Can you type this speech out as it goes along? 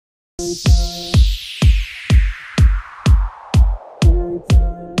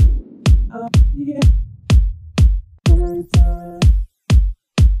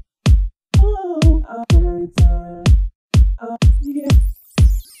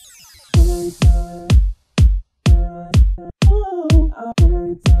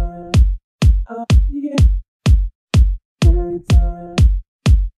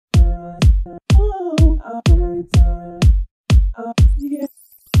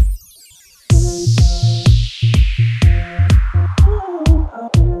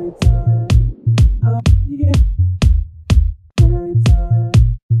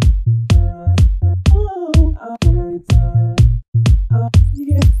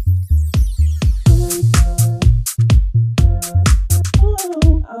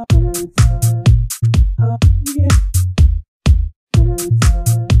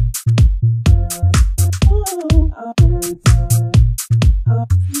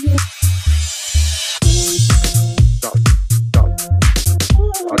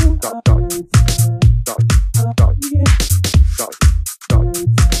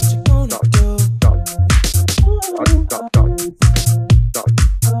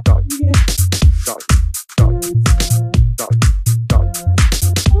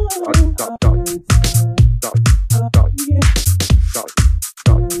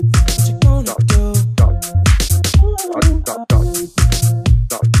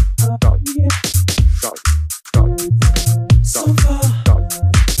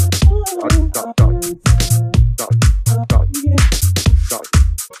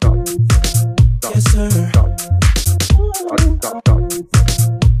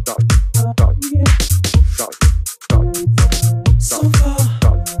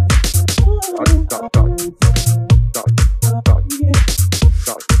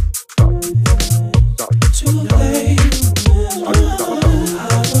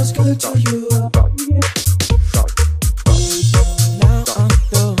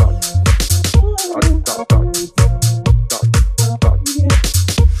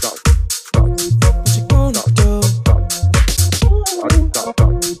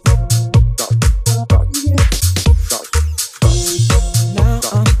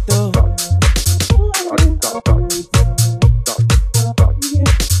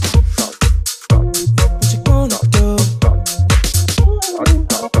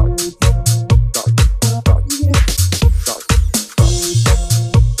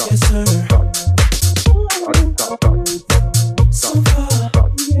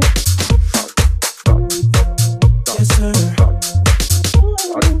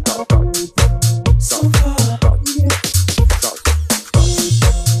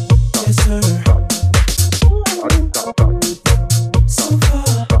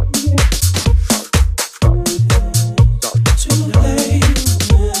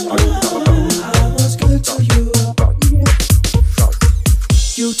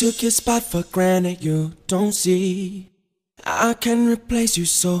Took your spot for granted, you don't see I can replace you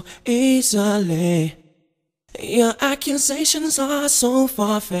so easily. Your accusations are so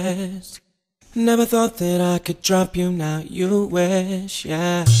far-fetched. Never thought that I could drop you, now you wish,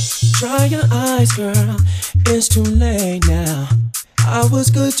 yeah. Dry your eyes, girl, it's too late now. I was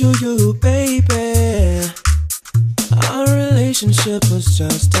good to you, baby. Our relationship was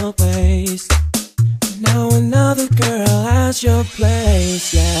just a waste. Now another girl has your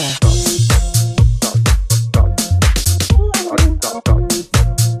place, yeah.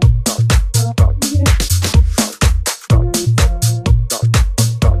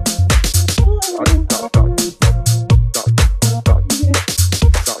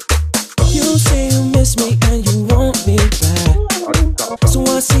 You say you miss me and you want me back, so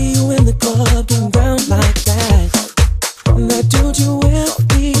I see you in the club getting down like that. That dude you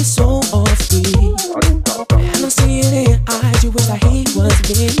with me so off-beat, and I see it in your eyes, you wish that he was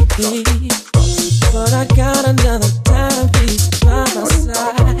me. But I got another timepiece by my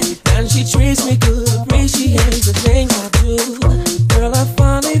side, and she treats me good, appreciates the thing I do. Girl, I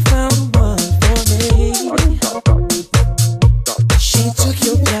finally found the one for me. She took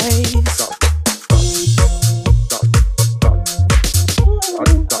your place.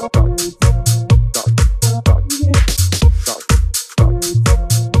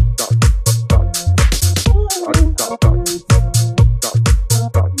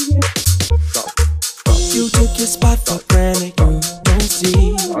 You took your spot for granted, you don't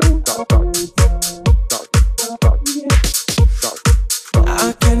see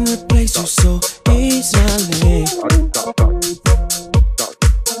I can replace you so easily.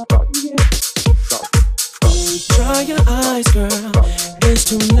 Dry your eyes, girl, it's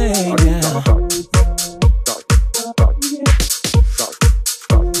too late now.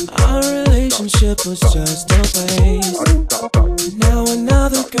 Our relationship was just a phase. Now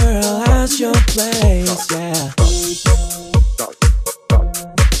another girl has your place, yeah.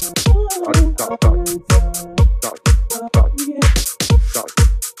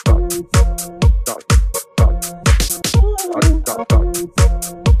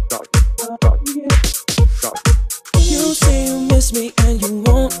 You say you miss me and you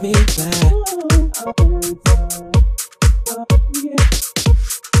want me back.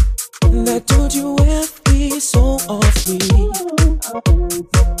 That told you with me so often.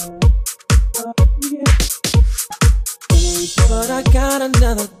 But I got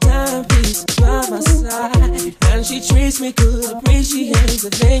another timepiece by my side, and she treats me good, appreciates the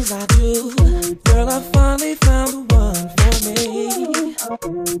things I do. Girl, I finally found the one for me.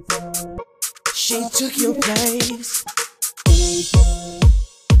 She took your place.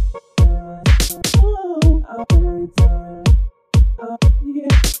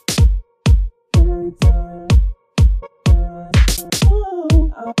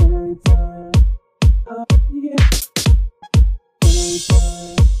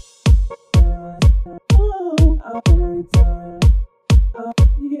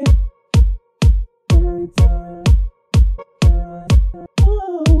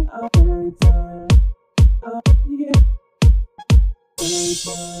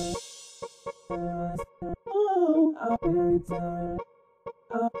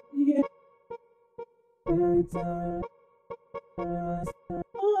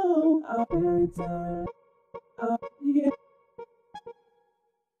 Yeah.